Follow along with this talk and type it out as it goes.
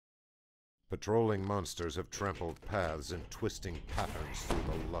Patrolling monsters have trampled paths in twisting patterns through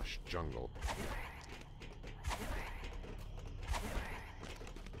the lush jungle.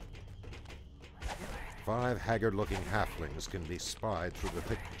 Five haggard-looking halflings can be spied through the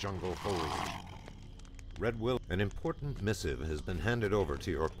thick jungle foliage. Redwillow, an important missive has been handed over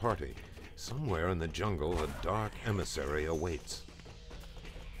to your party. Somewhere in the jungle, a dark emissary awaits.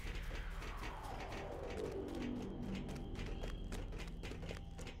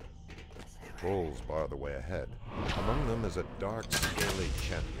 Trolls bar the way ahead. Among them is a dark, scaly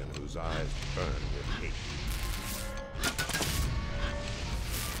champion whose eyes burn with hate.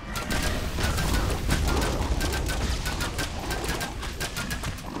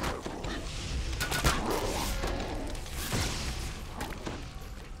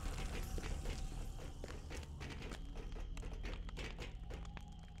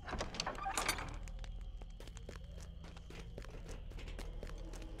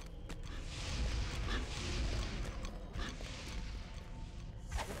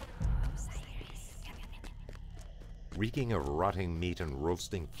 Reeking of rotting meat and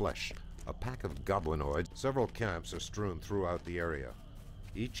roasting flesh, a pack of goblinoids, several camps are strewn throughout the area.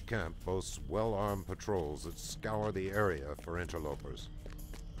 Each camp boasts well-armed patrols that scour the area for interlopers.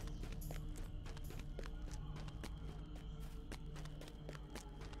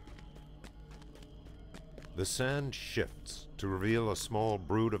 The sand shifts to reveal a small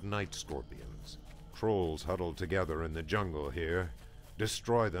brood of night scorpions. Trolls huddled together in the jungle here.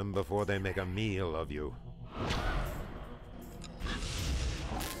 Destroy them before they make a meal of you.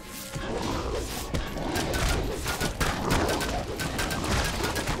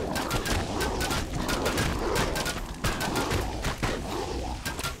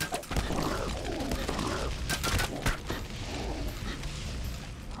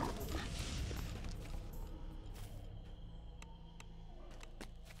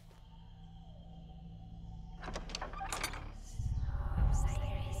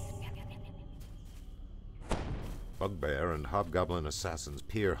 Bugbear and hobgoblin assassins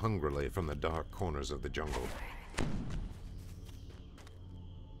peer hungrily from the dark corners of the jungle.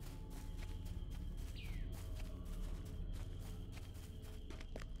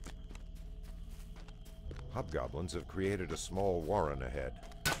 Hobgoblins have created a small warren ahead.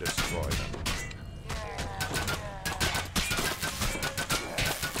 Destroy them.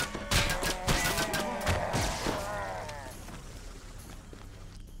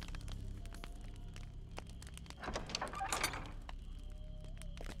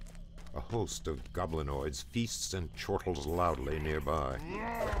 A host of goblinoids feasts and chortles loudly nearby.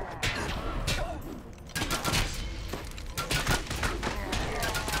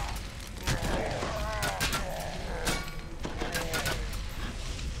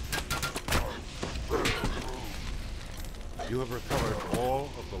 You have recovered all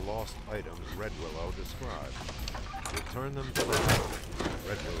of the lost items Redwillow described. Return them to the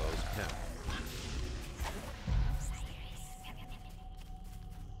Redwillow's camp.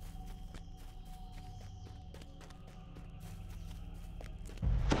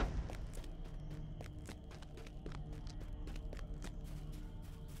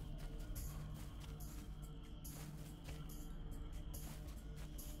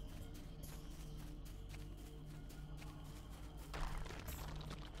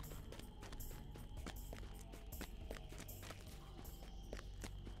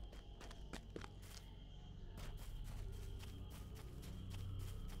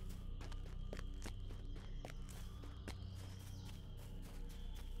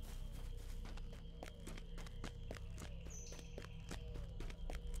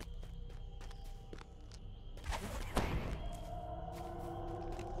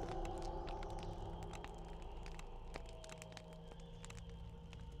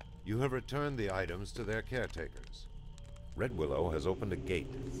 You have returned the items to their caretakers. Redwillow has opened a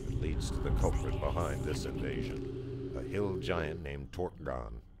gate that leads to the culprit behind this invasion, a hill giant named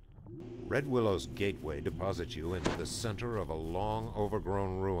Tortgon. Redwillow's gateway deposits you into the center of a long,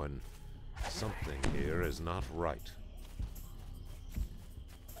 overgrown ruin. Something here is not right.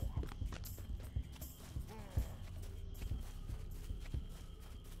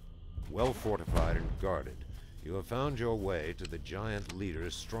 Well fortified and guarded, you have found your way to the giant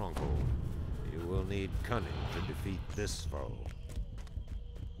leader's stronghold. You will need cunning to defeat this foe.